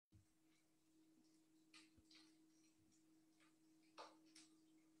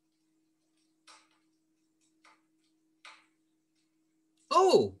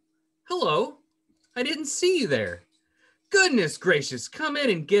Oh, hello. I didn't see you there. Goodness gracious, come in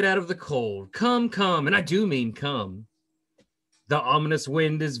and get out of the cold. Come, come, and I do mean come. The ominous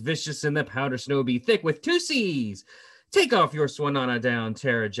wind is vicious and the powder snow be thick with two C's. Take off your Swanana down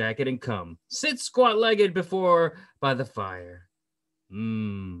terror jacket and come. Sit squat-legged before by the fire.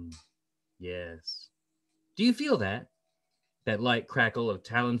 Yes. Do you feel that? That light crackle of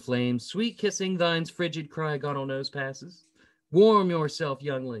talon flames, sweet kissing thine's frigid cry gonal nose passes? Warm yourself,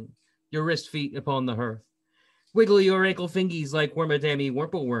 youngling, your wrist feet upon the hearth. Wiggle your ankle fingies like wormadammy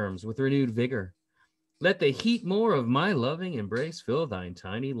wormworms with renewed vigor. Let the heat more of my loving embrace fill thine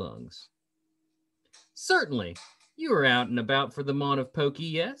tiny lungs. Certainly, you are out and about for the mon of pokey,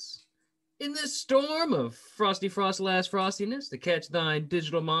 yes? In this storm of frosty frost last frostiness to catch thine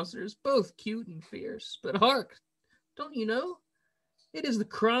digital monsters, both cute and fierce. But hark, don't you know? It is the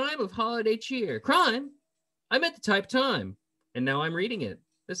crime of holiday cheer. Crime? I meant to type time, and now I'm reading it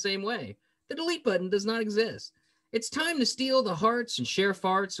the same way. The delete button does not exist. It's time to steal the hearts and share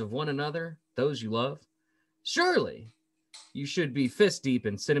farts of one another, those you love. Surely, you should be fist deep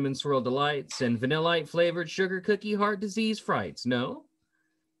in cinnamon swirl delights and vanillite flavored sugar cookie heart disease frights, no?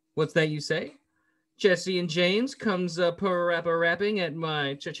 What's that you say? Jesse and James comes rapping at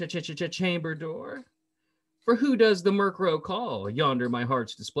my chamber door. For who does the Murkrow call? Yonder my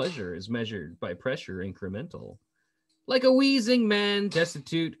heart's displeasure is measured by pressure incremental. Like a wheezing man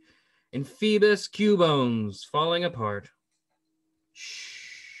destitute in Phoebus Q-bones falling apart. Shh.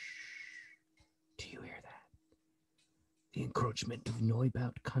 Do you hear that? The encroachment of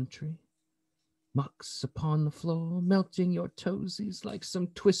Neubaut country? Mucks upon the floor, melting your toesies like some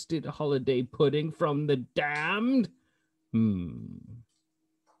twisted holiday pudding from the damned.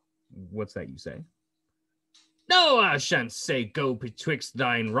 What's that you say? No, I shan't say go betwixt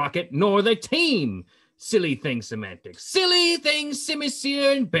thine rocket nor the team. Silly thing semantics, silly thing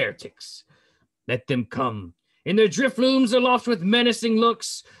simiseer and beartics. Let them come. In their drift looms aloft with menacing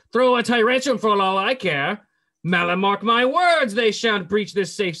looks, throw a tyrantrum for all I care. Malamark my words, they shan't breach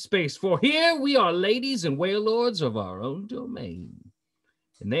this safe space, for here we are ladies and warlords of our own domain.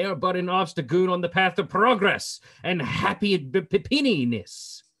 And they are but an obstacle on the path of progress and happy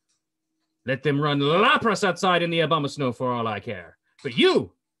pipininess. Let them run lapras outside in the Obama snow for all I care. But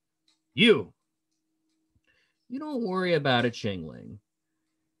you don't worry about it, Chingling.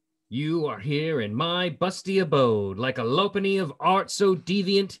 You are here in my busty abode, like a lopany of art so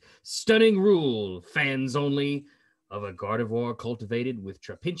deviant, stunning rule, fans only, of a Gardevoir cultivated with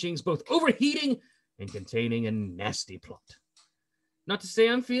trapinchings both overheating and containing a nasty plot. Not to say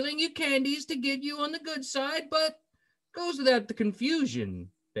I'm feeling you candies to get you on the good side, but goes without the confusion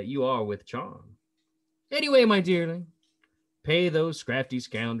that you are with charm. Anyway, my dearling, pay those crafty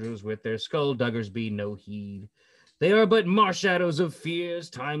scoundrels with their skullduggers be no heed. They are but marsh shadows of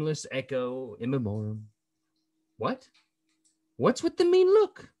fear's timeless echo in memoriam. What? What's with the mean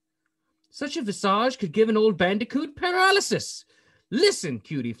look? Such a visage could give an old bandicoot paralysis. Listen,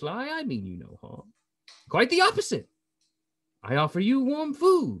 cutie fly, I mean you no harm. Quite the opposite. I offer you warm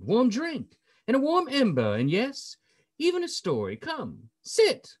food, warm drink, and a warm ember, and yes, even a story. Come,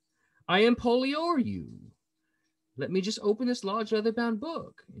 sit. I empolior you. Let me just open this large leather-bound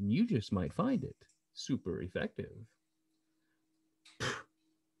book, and you just might find it super effective.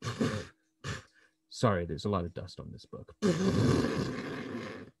 Sorry, there's a lot of dust on this book. I'm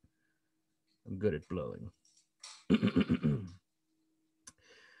good at blowing.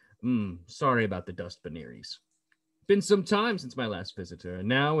 Sorry about the dust veneers. Been some time since my last visitor, and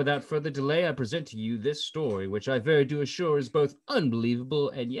now, without further delay, I present to you this story, which I very do assure is both unbelievable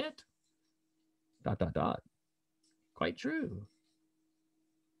and yet... ... Quite true.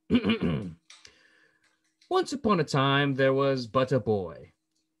 Once upon a time, there was but a boy.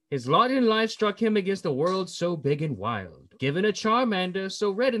 His lot in life struck him against a world so big and wild, given a Charmander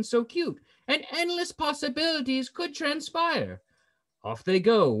so red and so cute, and endless possibilities could transpire. Off they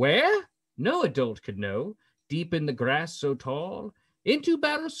go. Where? No adult could know. Deep in the grass so tall, into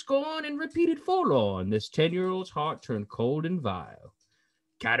battle scorn and repeated forlorn, this 10-year-old's heart turned cold and vile.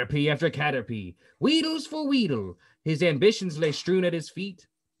 Caterpie after Caterpie, Weedles for Weedle, his ambitions lay strewn at his feet.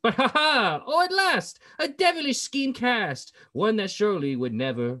 But ha-ha! Oh, at last! A devilish scheme cast, one that surely would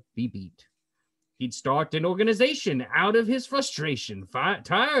never be beat. He'd start an organization out of his frustration,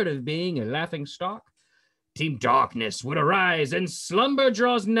 tired of being a laughing stock. Team Darkness would arise, and slumber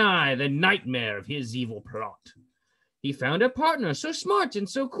draws nigh, the nightmare of his evil plot. He found a partner so smart and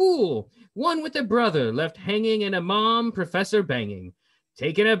so cool, one with a brother left hanging and a mom professor banging.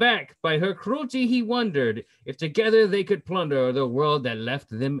 Taken aback by her cruelty, he wondered if together they could plunder the world that left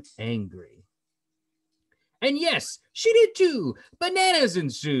them angry. And yes, she did too. Bananas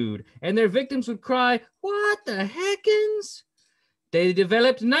ensued, and their victims would cry, "What the heckins?" They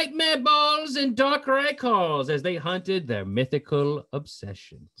developed nightmare balls and dark calls as they hunted their mythical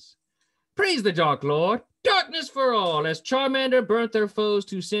obsessions. Praise the Dark Lord, darkness for all, as Charmander burnt their foes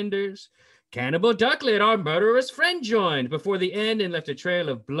to cinders. Cannibal Ducklet, our murderous friend, joined before the end and left a trail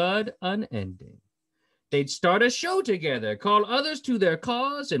of blood unending. They'd start a show together, call others to their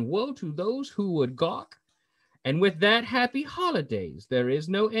cause, and woe to those who would gawk. And with that, happy holidays. There is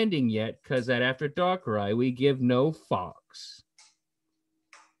no ending yet, 'cause at After Darkrai we give no fucks.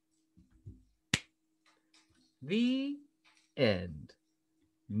 The end.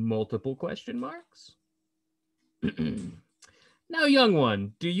 Multiple question marks? Now, young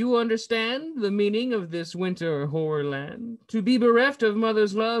one, do you understand the meaning of this winter horror land? To be bereft of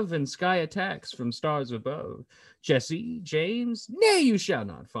mother's love and sky attacks from stars above. Jesse, James, nay, you shall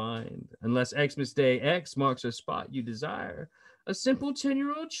not find, unless Xmas Day X marks a spot you desire. A simple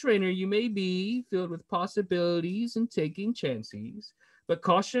 10-year-old trainer you may be, filled with possibilities and taking chances. But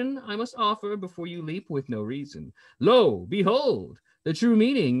caution I must offer before you leap with no reason. Lo, behold, the true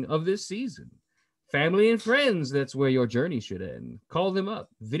meaning of this season. Family and friends, that's where your journey should end. Call them up,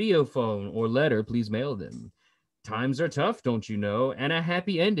 video phone, or letter, please mail them. Times are tough, don't you know, and a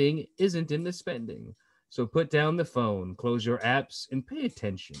happy ending isn't in the spending. So put down the phone, close your apps, and pay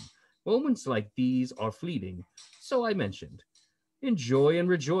attention. Moments like these are fleeting, so I mentioned. Enjoy and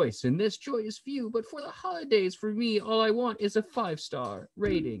rejoice in this joyous view, but for the holidays, for me, all I want is a 5-star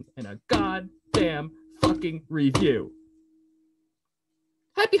rating and a goddamn fucking review.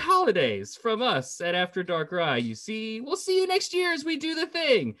 Happy holidays from us at After Darkrai. You see, we'll see you next year as we do the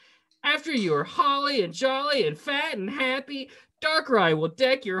thing. After you're holly and jolly and fat and happy, Darkrai will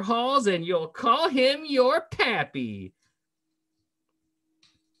deck your halls and you'll call him your pappy.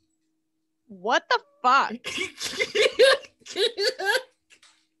 What the fuck?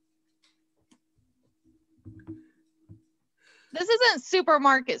 This isn't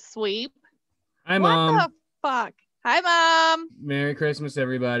Supermarket Sweep. Hi, Mom. What the fuck? Hi, Mom. Merry Christmas,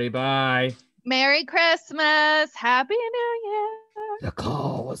 everybody. Bye. Merry Christmas. Happy New Year. The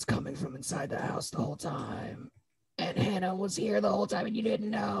call was coming from inside the house the whole time. And Hannah was here the whole time and you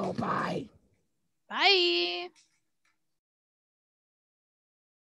didn't know. Bye. Bye.